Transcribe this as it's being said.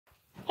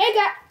Hey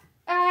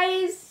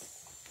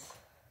guys,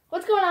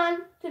 what's going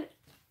on?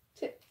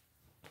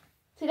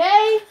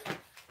 Today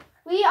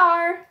we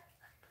are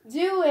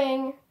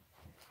doing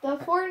the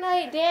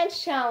Fortnite dance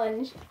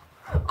challenge.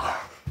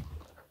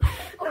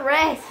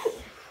 Arrest!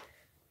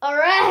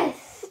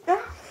 Arrest!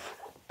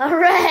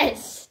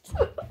 Arrest!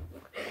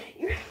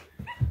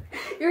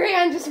 Your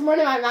hand just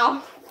went in my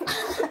mouth.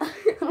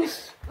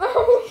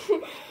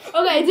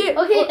 Okay, dude.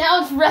 Okay,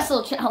 now it's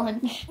wrestle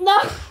challenge. No.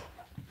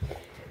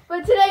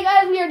 But today,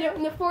 guys, we are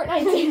doing the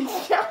Fortnite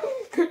dance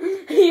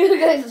challenge. You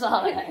guys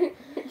saw that.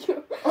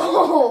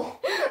 Oh.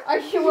 Are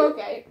you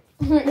okay?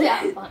 Yeah,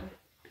 I'm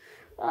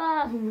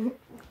fine.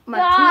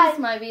 My tooth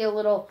might be a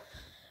little.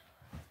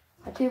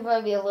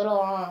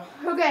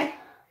 Okay.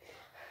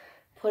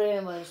 Put it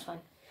in, but it's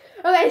fine.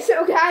 Okay,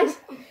 so guys,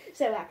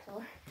 sit back,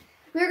 Thor.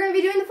 We're going to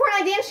be doing the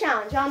Fortnite dance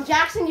challenge.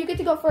 Jackson, you get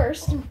to go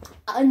first.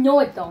 No,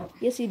 I don't.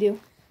 Yes, you do.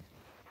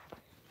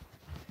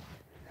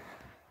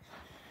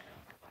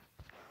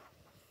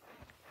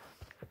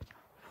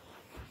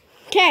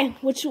 Okay,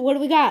 what do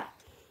we got?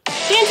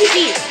 Fancy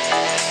feet.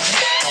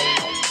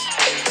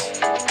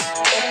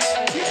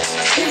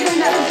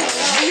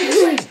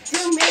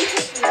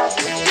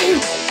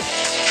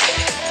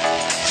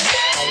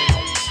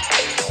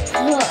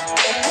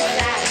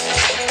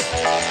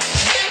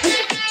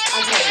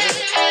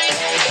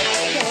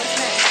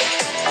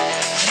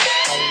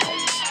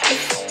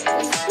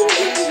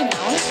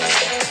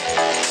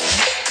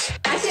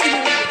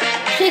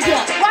 Shake it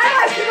up. Why do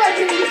I keep on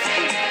doing this?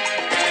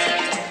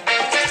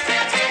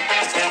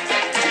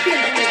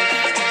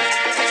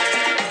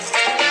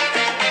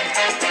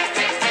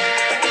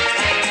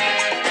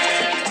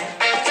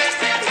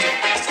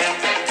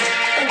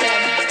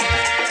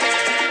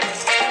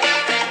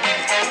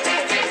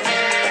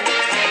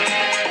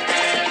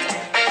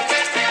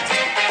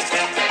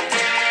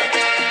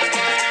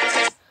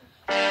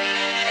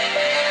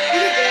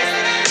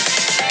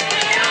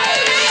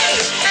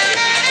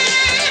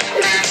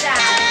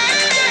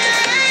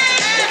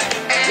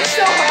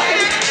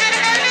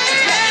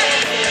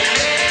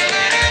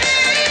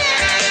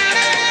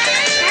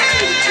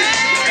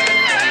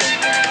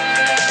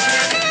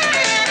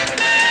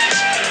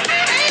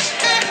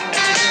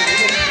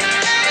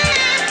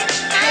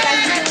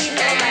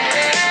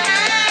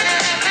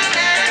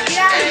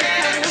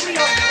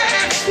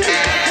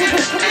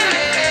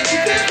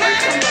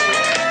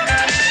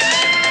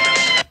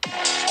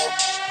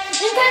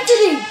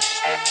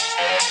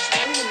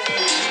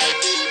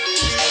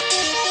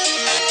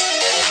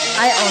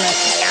 I own it.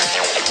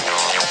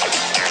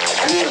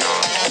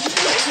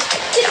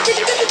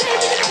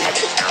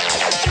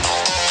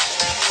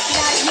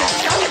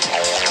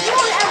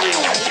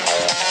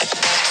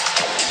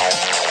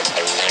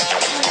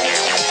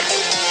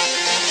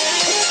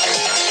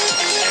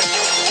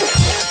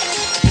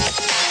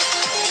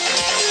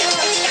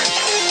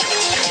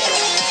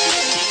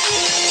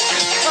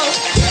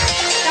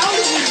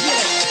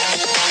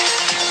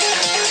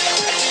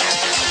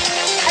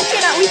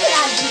 We can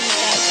add these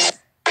guys.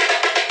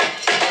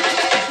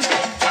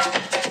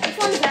 Which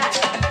one's that?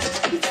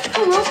 It's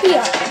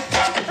Columbia.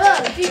 Oh,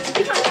 dude,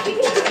 we can't speak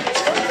it.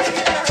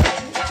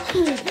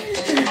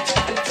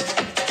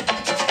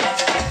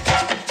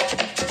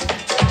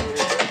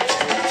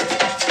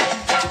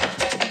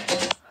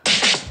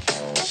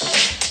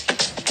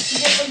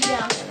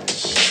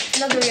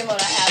 Another remote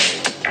I have.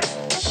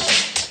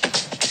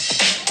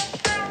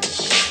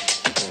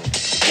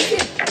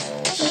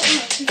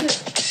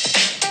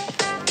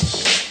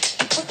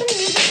 What kind of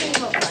music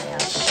remote do I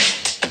have?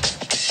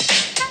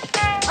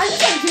 I'm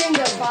just like doing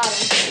the bottom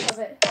of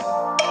it.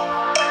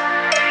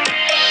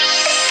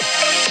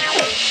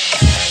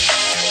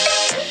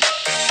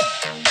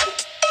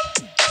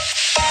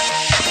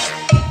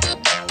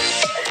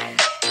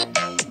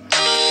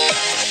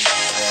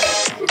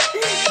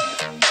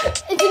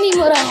 It's an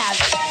emote I have.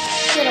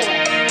 Get away.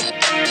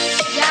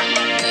 That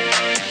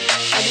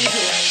I do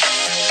too.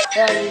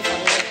 That is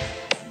funny.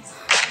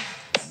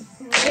 one.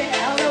 Yeah,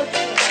 I don't know what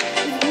this is.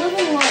 It's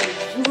living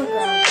life. You were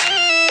ground.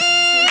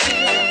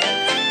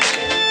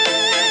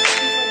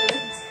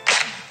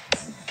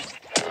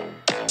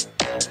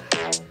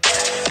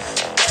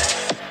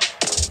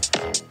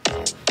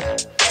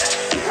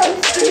 I'm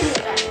just doing it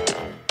back.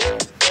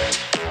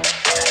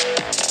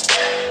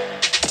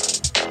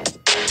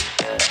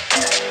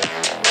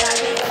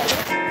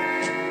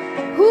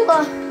 Hula.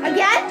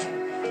 Again?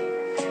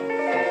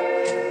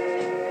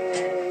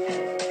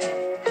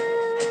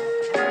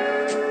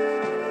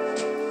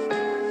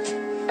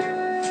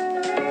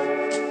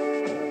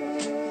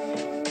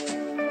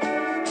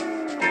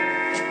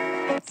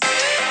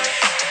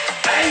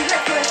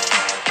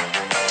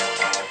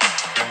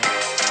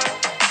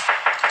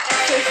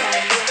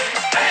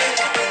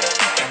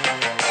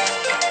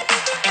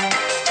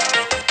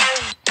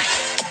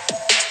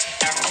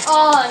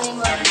 Oh, I need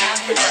more than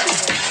half of that.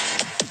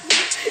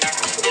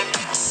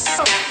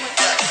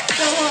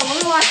 So hold on, let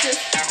me watch this.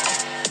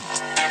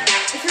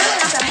 It's really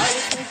not that hard.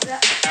 It's like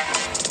that.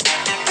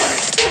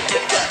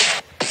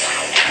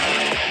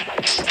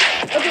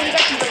 Okay, we got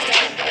some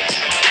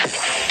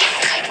breakdowns.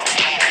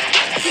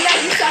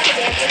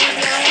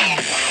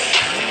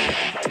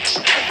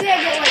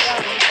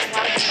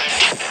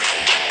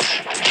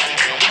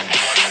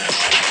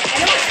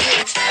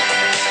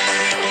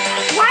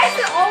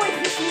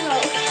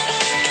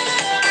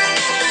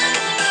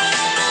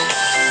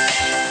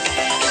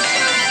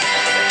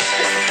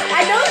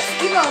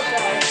 emote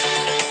though.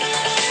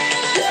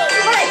 This is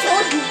what I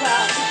told you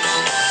about.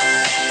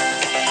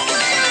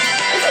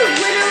 This is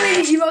literally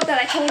the emote that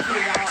I told you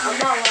about. I'm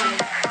not lying.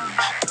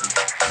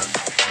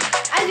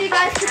 As you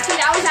guys can see,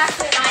 that was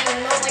actually an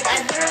emote. Like,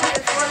 I literally,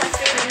 it's one of my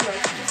favorite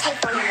emotes. It's so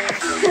funny.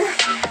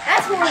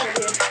 That's horrible,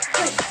 dude.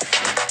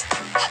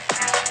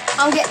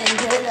 I'm getting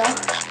into it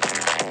though.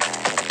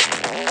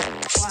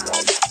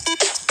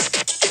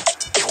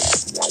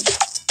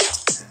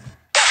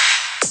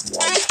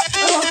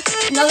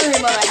 Another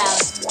remote I have.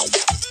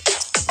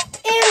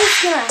 And the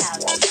skin I have.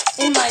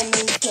 In my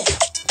main skin.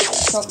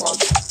 So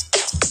close.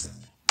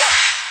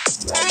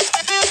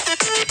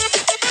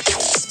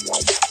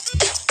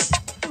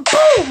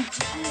 Boom!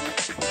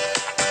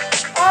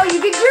 Oh, you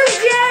get groove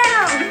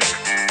jam!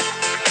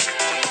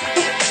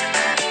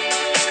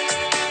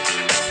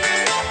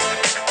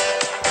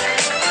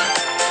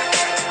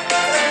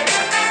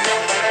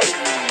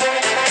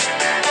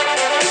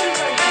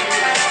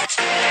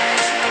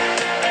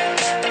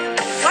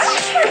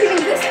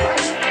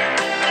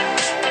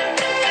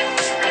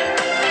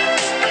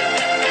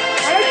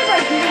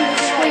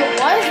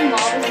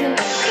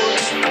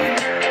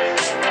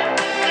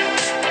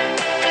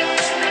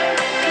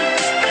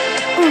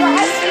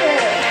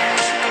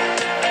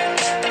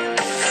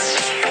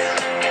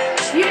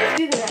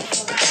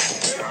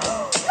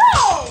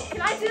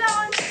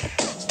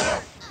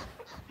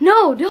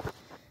 No, don't.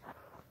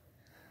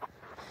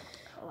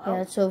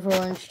 Yeah, it's over.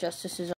 Orange Justice is